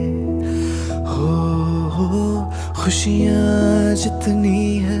 हो खुशियाँ जितनी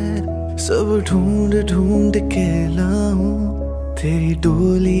है सब ढूंढ ढूंढ के लाऊं, तेरी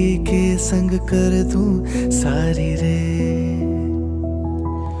डोली के संग कर दूं सारी रे।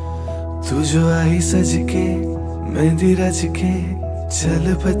 तू जो आई सज के मेहंदी रच के चल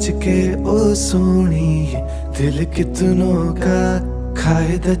बच के ओ सोनी, दिल कितनों का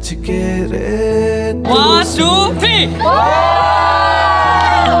खाए दच के रे। 1 2 3।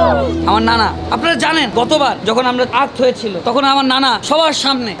 আমার নানা, আপনারা জানেন গতবার যখন আমরা আর্ট হয়েছিল তখন আমার নানা সবার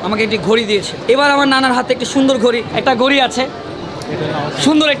সামনে আমাকে একটি ঘড়ি দিয়েছে। এবার আমার নানার হাতে একটি সুন্দর ঘড়ি, একটা ঘড়ি আছে,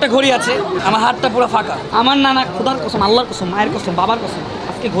 সুন্দর একটা ঘড়ি আছে। আমার হাতটা পুরো ফাঁকা। আমার নানা খোদার কসম, আল্লাহর কসম, মায়ের কসম, বাবার কসম,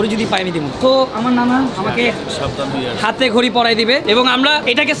 আজকে ঘড়ি যদি পাই আমি দিব। তো আমার নানা আমাকে হাতে ঘড়ি পরাই দিবে এবং আমরা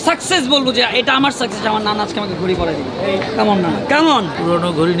এটাকে সাকসেস বলবো যে এটা আমার সাকসেস। আমার নানা আজকে আমাকে ঘড়ি পরাই দিবে। কেমন নানা? কেমন? পুরনো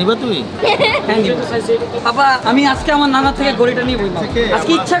ঘড়ি নিবা তুমি? হ্যাঁ নিব। বাবা আমি আজকে আমার নানা থেকে ঘড়িটা নিয়ে বলবো।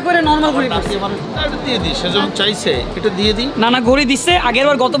 আজকে ইচ্ছা করে নরমাল ঘড়ি পরছি। দিয়ে দিই, সেজন্য চাইছে এটা দিয়ে দিই। নানা ঘড়ি দিচ্ছে,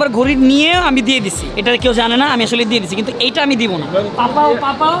 আগেরবার গতবার ঘড়ি নিয়ে আমি দিয়ে দিছি। এটা কেউ জানে না, আমি আসলে দিয়ে দিছি, কিন্তু এইটা আমি দিব না।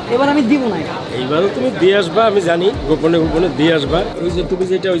 পাপা এবার আমি দিব না। এইবারও তুমি দিয়ে আসবা, আমি জানি গোপনে দিয়ে আসবা। ওই যে তুমি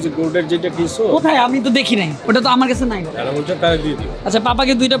যেটা ওই যে গোল্ডের যেটা কিনছো কোথায় আমি তো দেখি নাই, ওটা তো আমার কাছে নাই। তারা বলছে তারা দিয়ে দিও। আচ্ছা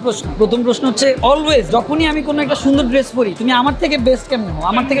পাপাকে দুইটা প্রশ্ন। প্রথম প্রশ্ন হচ্ছে, অলওয়েজ যখনই আমি কোনো একটা সুন্দর ড্রেস পরি তুমি আমার থেকে বেস্ট কেমনে হও?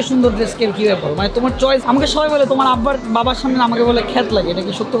 আমার থেকে সুন্দর ড্রেস কিভাবে পরো? মানে তোমার চয়েস। আমাকে সবাই বলে তোমার আব্বার বাবার সামনে আমাকে বলে খ্যাত লাগে, এটা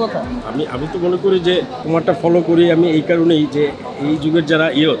কি সত্য কথা? আমি তো মনে করি যে তোমারটা ফলো করি আমি এই কারণেই যে এই যুগের যারা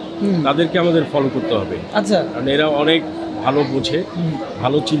ইয়ত তাদেরকে আমাদের ফলো করতে হবে। আচ্ছা, কারণ এরা অনেক ভালো বোঝে,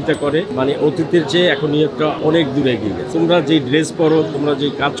 ভালো চিন্তা করে, মানে অতীতের চেয়ে এখন নিয়তটা অনেক দূরে এগিয়ে গেছে। তোমরা যে ড্রেস পরো, তোমরা যে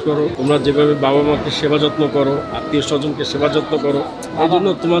কাজ করো, তোমরা যেভাবে বাবা মাকে সেবা যত্ন করো, আত্মীয় স্বজনকে সেবা যত্ন করো, এই জন্য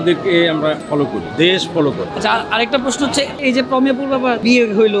তোমাদেরকে আমরা ফলো করি, দেশ ফলো করি। আচ্ছা আরেকটা প্রশ্ন হচ্ছে, এই যে প্রমিয়াপুর বাবা বিয়ে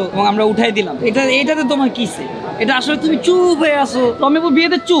হইলো এবং আমরা উঠাই দিলাম, এটাতে তোমার কিসে? এটা আসলে তুমি চুপ হয়ে আসো। প্রমিয়াপুর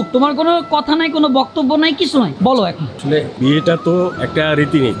বিয়েতে চুপ, তোমার কোনো কথা নাই, কোনো বক্তব্য নাই, কিছু নাই, বলো এখন। আসলে বিয়েটা তো একটা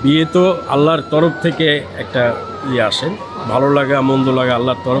রীতি নেই, বিয়ে তো আল্লাহর তরফ থেকে একটা ইয়ে আসেন, ভালো লাগা মন্দ লাগা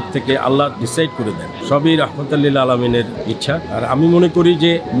আল্লাহর তরফ থেকে আল্লাহ ডিসাইড করে দেন, সবই রাহমাতুল আলামিনের ইচ্ছা। আর আমি মনে করি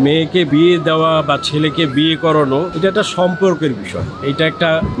যে মেয়েকে বিয়ে দেওয়া বা ছেলেকে বিয়ে করানো এটা একটা সম্পর্কের বিষয়, এটা একটা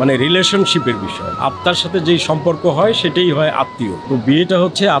মানে রিলেশনশিপের বিষয়। আত্মার সাথে যেই সম্পর্ক হয় সেটাই হয় আত্মীয়। তো বিয়েটা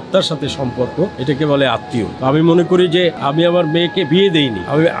হচ্ছে আত্মার সাথে সম্পর্ক, এটাকে বলে আত্মীয়। আমি মনে করি যে আমি আমার মেয়েকে বিয়ে দেইনি,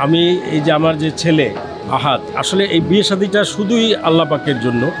 আমি এই যে আমার যে ছেলে আহাত, আসলে এই বিয়ে শাদীটা শুধুই আল্লাহ পাকের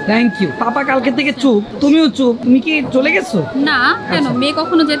জন্য। Thank you. পাপা কালকে থেকে চুপ, তুমিও চুপ। তুমি কি চলে গেছো? না কেন, মেয়ে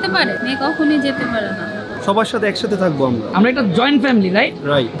কখনো যেতে পারে? মেয়ে কখনোই যেতে পারে না। সবার সাথে একসাথে থাকবো আমরা একটা জয়েন্ট ফ্যামিলি, রাইট?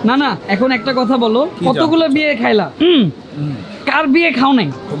 না না, এখন একটা কথা বলো, কতগুলো বিয়ে খাইলা? কার বিয়ে খাও নাই?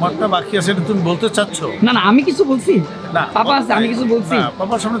 তোমারটা বাকি আছে, এটা তুমি বলতে চাচ্ছ? না না, আমি কিছু বলছি না, পাপা আছে, আমি কিছু বলছি?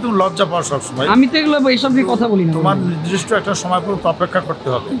 পাপার সামনে তুমি লজ্জা পাও সবসময়। আমি তো এগুলো এইসব নিয়ে কথা বলি না। তোমার নির্দিষ্ট একটা সময় পর্যন্ত অপেক্ষা করতে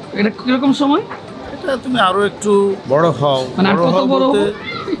হবে। এটা কিরকম সময়? এটা তুমি আরো একটু বড় হও। মানে আর কত বড় হও?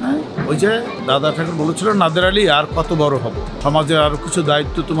 ওই যে দাদা ঠাকুর বলেছিল নাদের আলী, আর কত বড় হব, সমাজের আরো কিছু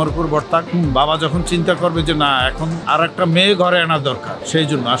দায়িত্ব তোমার উপর বর্তাক। বাবা যখন চিন্তা করবে যে না এখন আর একটা মেয়ে ঘরে আনা দরকার, সেই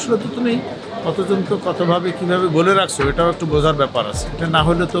জন্য আসলে তো তুমি কতজনকে কতভাবে কিভাবে বলে রাখছো এটাও একটু বোঝার ব্যাপার আছে। এটা না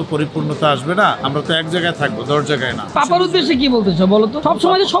হলে তো পরিপূর্ণতা আসবে না। আমরা তো এক জায়গায় থাকবো, 10 জায়গায় না। পাপার উদ্দেশ্যে কি বলতেছো বলো তো? সব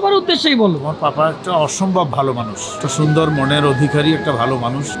সময় সবার উদ্দেশ্যেই বলো। আমার পাপা একটা অসম্ভব ভালো মানুষ, একটা সুন্দর মনের অধিকারী, একটা ভালো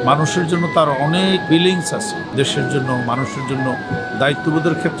মানুষ। মানুষের জন্য তার অনেক ফিলিংস আছে, দেশের জন্য, মানুষের জন্য।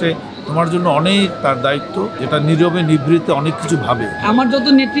 দায়িত্ববোধের ক্ষেত্রে তোমার জন্য অনেক তার দায়িত্ব, যেটা নীরবে নিভৃতে অনেক কিছু ভাবে। আমার যত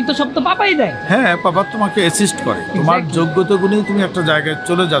নেতৃত্ব সব তো পাপাই দেয়। হ্যাঁ, পাপা তোমাকে অ্যাসিস্ট করে। তোমার যোগ্যতা গুণেই তুমি একটা জায়গায়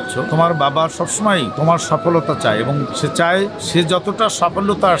চলে যাচ্ছ। তোমার বাবা সবসময় তোমার সফলতা চায়, এবং সে চায় সে যতটা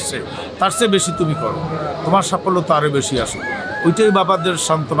সাফল্যতা আসছে তার চেয়ে বেশি তুমি করো, তোমার সাফল্যতা আরও বেশি আসে। ওইটাই বাবাদের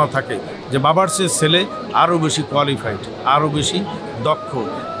সান্ত্বনা থাকে যে বাবার চেয়ে ছেলে আরও বেশি কোয়ালিফাইড, আরও বেশি দক্ষ,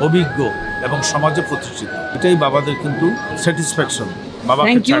 অভিজ্ঞ এবং সমাজে প্রতিষ্ঠিত। এটাই বাবাদের কিন্তু স্যাটিসফ্যাকশন।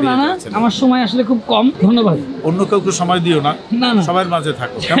 থ্যাংক ইউ নানা, আমার সময় আসলে খুব কম, ধন্যবাদ। অন্য কাউকে সময় দিও না, না না, সবার মাঝে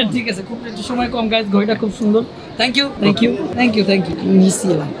থাকো। ঠিক আছে, খুব একটু সময় কম গাইস, ঘড়িটা খুব সুন্দর। Thank you thank you thank you thank you. Miss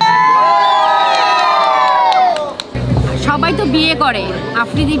you. সবাই তো বিয়ে করে,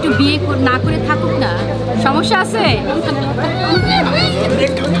 আফ্রিদি একটু বিয়ে না করে থাকুক না, সমস্যা আছে?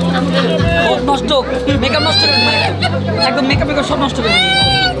 নষ্ট, মেকআপ নষ্ট করে দিবে একদম, মেকআপ সব নষ্ট করে দিবে।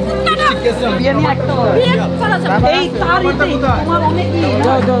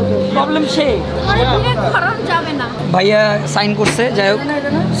 ভাইয়া সাইন করছে, যাই হোক।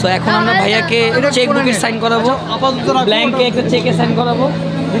 সো এখন আমরা ভাইয়াকে চেক বুকে সাইন করাবো, ব্ল্যাঙ্কে একটা চেকে সাইন করাবো।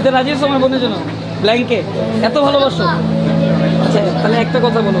 দিতে রাজি আছো আমার বোনের জন্য ব্ল্যাঙ্কে? এত ভালোবাসো? আচ্ছা তাহলে একটা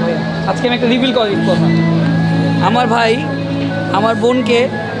কথা বলো ভাইয়া, আজকে আমি একটা রিভিল করি কথা। আমার ভাই আমার বোনকে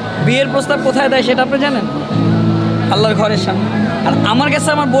বিয়ের প্রস্তাব কোথায় দেয় সেটা আপনি জানেন? আল্লাহর ঘরের সামনে। আর আমার কাছে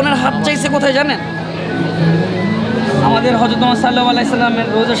আমার বোনের হাত চাইছে কোথায় জানেন? আমাদের হযরত মুহাম্মদ সাল্লাল্লাহু আলাইহি সাল্লামের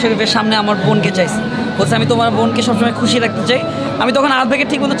রোজা শরীফের সামনে আমার বোনকে চাইছে, বলছে আমি তোমার বোনকে সবসময় খুশি রাখতে চাই। আমি তখন আবেগে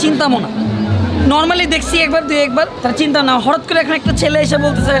ঠিক মতো চিন্তামও না, নর্মালি দেখছি একবার দুই একবার, তার চিন্তা না। হঠাৎ করে এখন একটা ছেলে এসে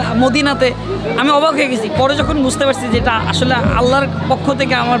বলতেছে মদিনাতে, আমি অবাক হয়ে গেছি। পরে যখন বুঝতে পারছি যে এটা আসলে আল্লাহর পক্ষ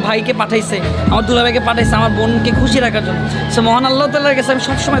থেকে আমার ভাইকে পাঠাইছে, আমার দুলা ভাইকে পাঠাইছে আমার বোনকে খুশি রাখার জন্য। সে মহান আল্লাহ তাআলার কাছে আমি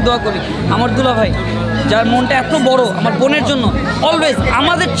সবসময় দোয়া করি আমার দুলা ভাই যার মনটা এত বড় আমার বোনের জন্য, অলওয়েজ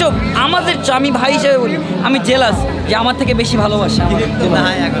আমাদের চোখ, আমি ভাই হিসেবে বলি আমি জেলাস যে আমার থেকে বেশি ভালোবাসে আমার দুলা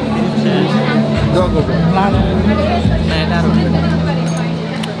ভাই।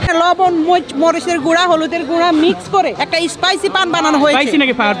 লবণ, মরিচের গুঁড়া, হলুদের গুঁড়া মিক্স করে একটা স্পাইসি পান বানানো হয়েছে। স্পাইসি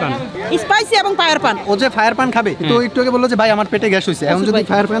নাকি ফায়ার পান? স্পাইসি এবং ফায়ার পান। ও যে ফায়ার পান খাবে, তো একটু আগে বললো যে ভাই আমার পেটে গ্যাস হইছে, এখন যদি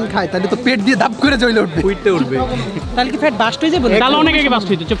ফায়ার পান খায় তাহলে তো পেট দিয়ে দাব করে জ্বলে উঠবে, উঠবে। তাহলে কি পেট বাস্ট হয়ে যাবে? তাহলে অনেক আগে বাস্ট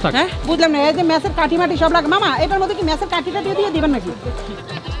হইতো, চুপ থাক। হ্যাঁ বুঝলাম না, এই যে ম্যাচের কাঠি মাটি সব লাগে মামা, এটার মধ্যে কি ম্যাচের কাঠিটা দিয়ে দিবেন নাকি?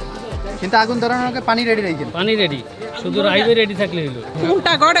 কিন্তু আগুন ধরানোর আগে পানি রেডি রাখেন। পানি রেডি, শুধু রাইবে রেডি থাকলে হলো।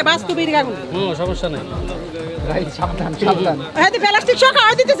 কোনটা গড়ে বাস্তবিক আগুন? সমস্যা নাই ভাই, সাবধান সাবধান। এই যে প্লাস্টিক শক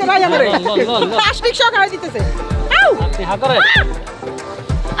আওয়াজ দিতেছে ভাই, আমারে প্লাস্টিক শক আওয়াজ দিতেছে। আউ হা করে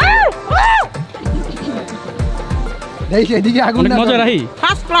এই যে এদিকে আগুন না মজা রাহি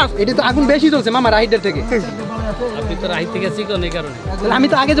ফার্স্ট ক্লাস। এটা তো আগুন বেশি জ্বলছে মামা রাইডার থেকে। আপনি তো রাহি থেকে শিখুন এই কারণে। আমি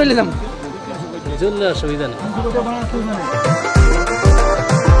তো আগে জ্বলে যাম, জ্বললে অসুবিধা নেই।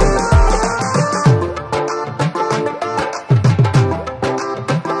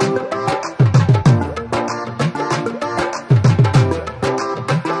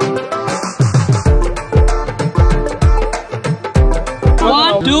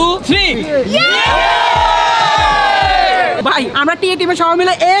 ভাই আমরা টিএ টিমে সবাই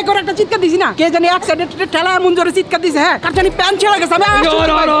মিলে এক করে একটা চিৎকার দিছি না, কে জানি এক সাইডে ঠেলা এমন জোরে চিৎকার দিছে, হ্যাঁ কার জানি প্যান্ট ছেড়ে গেছে।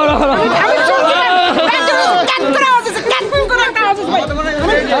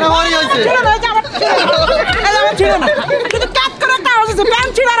 আমি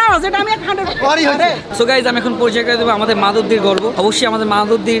কনসিডার যেটা আমি 100 সো গাইজ আমি এখন পরিচয় করে দেবো আমাদের মাধবদীর গর্ব। অবশ্যই আমাদের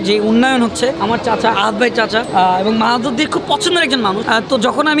মাধবদীর যে উন্নয়ন হচ্ছে, আমার চাচা আহাদ ভাই চাচা এবং মাধবদীর খুব পছন্দের একজন মানুষ। তো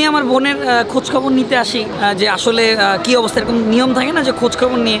যখন আমি আমার বোনের খোঁজ খবর নিতে আসি যে আসলে কি অবস্থা, এরকম নিয়ম থাকে না যে খোঁজ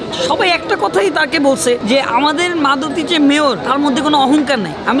খবর নিয়ে, সবাই একটা কথাই তাকে বলছে যে আমাদের মাধবদীর যে মেয়র তার মধ্যে কোনো অহংকার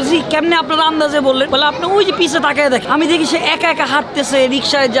নাই। আমি বলছি কেমনে আপনারা আন্দাজে বললেন? বলে আপনি ওই যে পিছে তাকায় দেখেন, আমি দেখি সে একা একা হাঁটতেছে,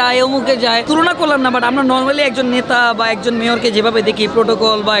 রিক্সায় যায়, অমুকে যায়। তুলনা করলাম না, বাট আমরা নর্মালি একজন নেতা বা একজন মেয়রকে যেভাবে দেখি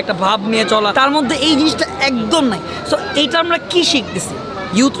প্রোটোকল বা একটা ভাব নিয়ে চলা, তার মধ্যে এই জিনিসটা একদম নাই। সো এইটা আমরা কি শিখতেছি,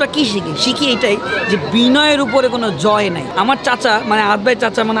 ইউথরা কি শিখি এইটাই যে বিনয়ের উপরে কোনো জয় নাই। আমার চাচা মানে আহাদ ভাই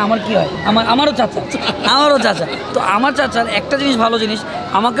চাচা মানে আমার কি হয়, আমারও চাচা। তো আমার চাচার একটা জিনিস, ভালো জিনিস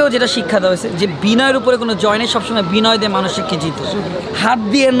আমাকেও যেটা শিক্ষা দেওয়া হয়েছে যে বিনয়ের উপরে কোনো জয় নেই, সবসময় বিনয় দিয়ে মানুষকে জিতে, হাত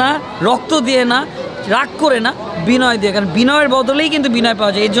দিয়ে না, রক্ত দিয়ে না, রাগ করে না, বিনয় দিয়ে। কারণ বিনয়ের বদলেই কিন্তু বিনয়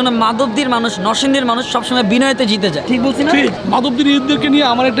পাওয়া যায়। এর জন্য মাধবদীর মানুষ, নরসিংদীর মানুষ সবসময় বিনয়তে জিতে যায়। ঠিক বলছি না? মাধবদীর ইউথদেরকে নিয়ে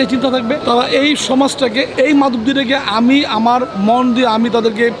আমার একটাই চিন্তা থাকবে, তারা এই সমাজটাকে, এই মাধবদীটাকে আমি আমার মন দিয়ে আমি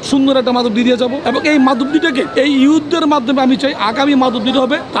তাদেরকে সুন্দর একটা মাধবদী দিয়ে যাবো, এবং এই মাধবদীটাকে এই ইউথদের মাধ্যমে আমি চাই আগামী মাধবদীটা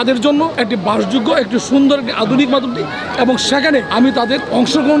হবে তাদের জন্য একটি বাসযোগ্য, একটি সুন্দর, একটি আধুনিক মাধবদী, এবং সেখানে আমি তাদের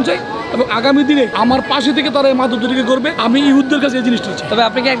অংশগ্রহণ চাই, এবং আগামী দিনে আমার পাশে থেকে তারা এই মাধবদীকে করবে। আমি ইউথদের কাছে এই জিনিসটা চাই। তবে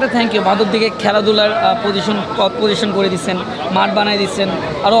আপনাকে একটা থ্যাংক ইউ, মাধবদীকে খেলাধুলার পজিশন করে দিচ্ছেন, মাঠ বানাই দিচ্ছেন,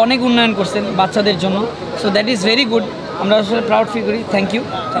 আরও অনেক উন্নয়ন করছেন বাচ্চাদের জন্য। So that is very good, আমরা আসলে প্রাউড ফিল করি। Thank you.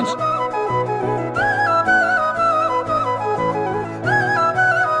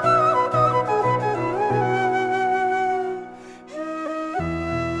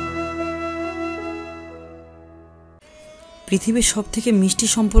 পৃথিবীর সব থেকে মিষ্টি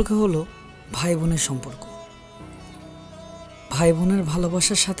সম্পর্ক হলো ভাই বোনের সম্পর্ক। ভাই বোনের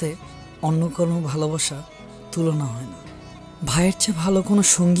ভালোবাসার সাথে অন্য কোনো ভালোবাসা তুলনা হয় না। ভাইয়ের চেয়ে ভালো কোনো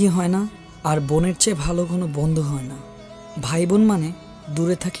সঙ্গী হয় না, আর বোনের চেয়ে ভালো কোনো বন্ধু হয় না। ভাই বোন মানে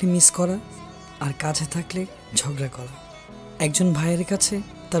দূরে থাকলে মিস করা, আর কাছে থাকলে ঝগড়া করা। একজন ভাইয়ের কাছে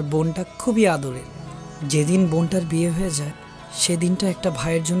তার বোনটা খুবই আদরের। যেদিন বোনটার বিয়ে হয়ে যায় সেদিনটা একটা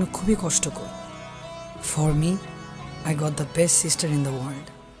ভাইয়ের জন্য খুবই কষ্টকর। For me, I got the best sister in the world.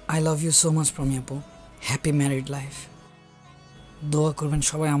 I love you so much, Promi apu. Happy married life. দোয়া করবেন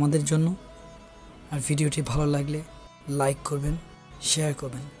সবাই আমাদের জন্য, আর ভিডিওটি ভালো লাগলে লাইক করবেন, শেয়ার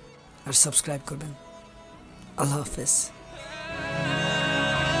করবেন, আর সাবস্ক্রাইব করবেন। আল্লাহ হাফেজ।